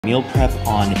Meal prep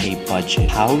on a budget.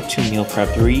 How to meal prep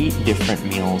 3 different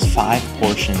meals, 5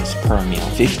 portions per meal,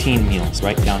 15 meals.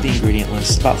 Write down the ingredient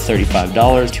list, about $35,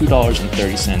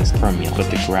 $2.30 per meal.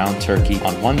 Put the ground turkey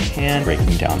on one pan,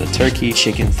 breaking down the turkey,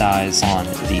 chicken thighs on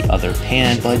the other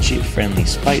pan, budget-friendly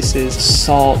spices,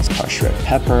 salt, crushed red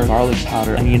pepper, garlic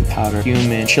powder, onion powder,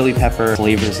 cumin, chili pepper,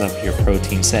 flavors up your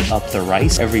protein. Set up the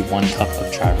rice, every 1 cup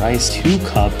of dry rice, 2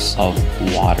 cups of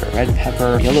water, red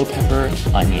pepper, yellow pepper,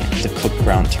 onion. The cooked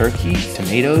ground turkey,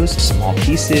 tomatoes, small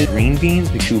pieces, green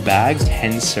beans, 2 bags,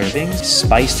 10 servings,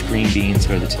 spiced green beans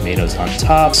for the tomatoes on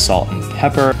top, salt and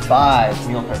pepper. 5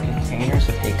 meal prep containers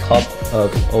with a cup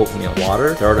of oatmeal.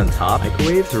 Water, throw it on top,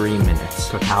 microwave 3 minutes.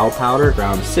 Cacao powder,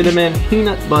 ground cinnamon,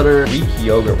 peanut butter, Greek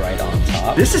yogurt right on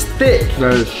top. This is thick.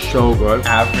 That is so good.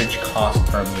 Average cost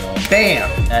per meal. Bam!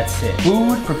 That's it.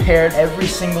 Food prepared every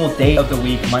single day of the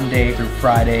week, Monday through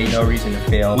Friday. No reason to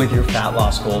fail with your fat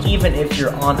loss goals, even if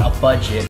you're on a budget.